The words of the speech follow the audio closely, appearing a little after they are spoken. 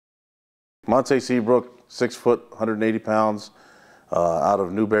Monte Seabrook, 6 foot, 180 pounds, out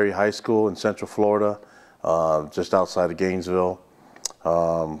of Newberry High School in Central Florida, just outside of Gainesville.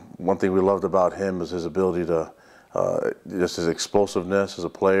 One thing we loved about him is his ability to, just his explosiveness as a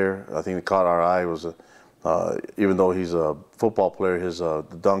player. I think that caught our eye was, even though he's a football player, his the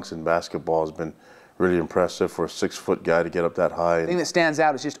dunks in basketball has been really impressive for a 6 foot guy to get up that high. The thing that stands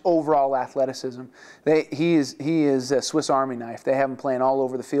out is just overall athleticism. He is a Swiss Army knife. They have him playing all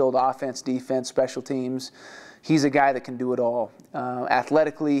over the field, offense, defense, special teams. He's a guy that can do it all.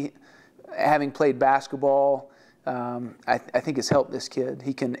 Athletically, having played basketball, I think has helped this kid.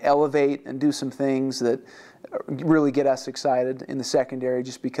 He can elevate and do some things that really get us excited in the secondary,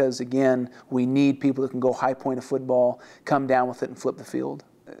 just because, again, we need people that can go high point of football, come down with it, and flip the field.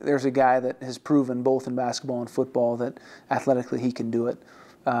 There's a guy that has proven both in basketball and football that athletically he can do it.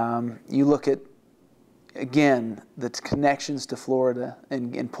 You look at, again, the connections to Florida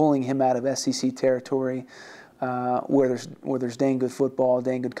and pulling him out of SEC territory where there's dang good football,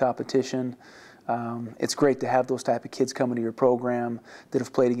 dang good competition. It's great to have those type of kids come into your program that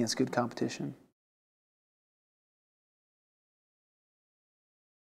have played against good competition.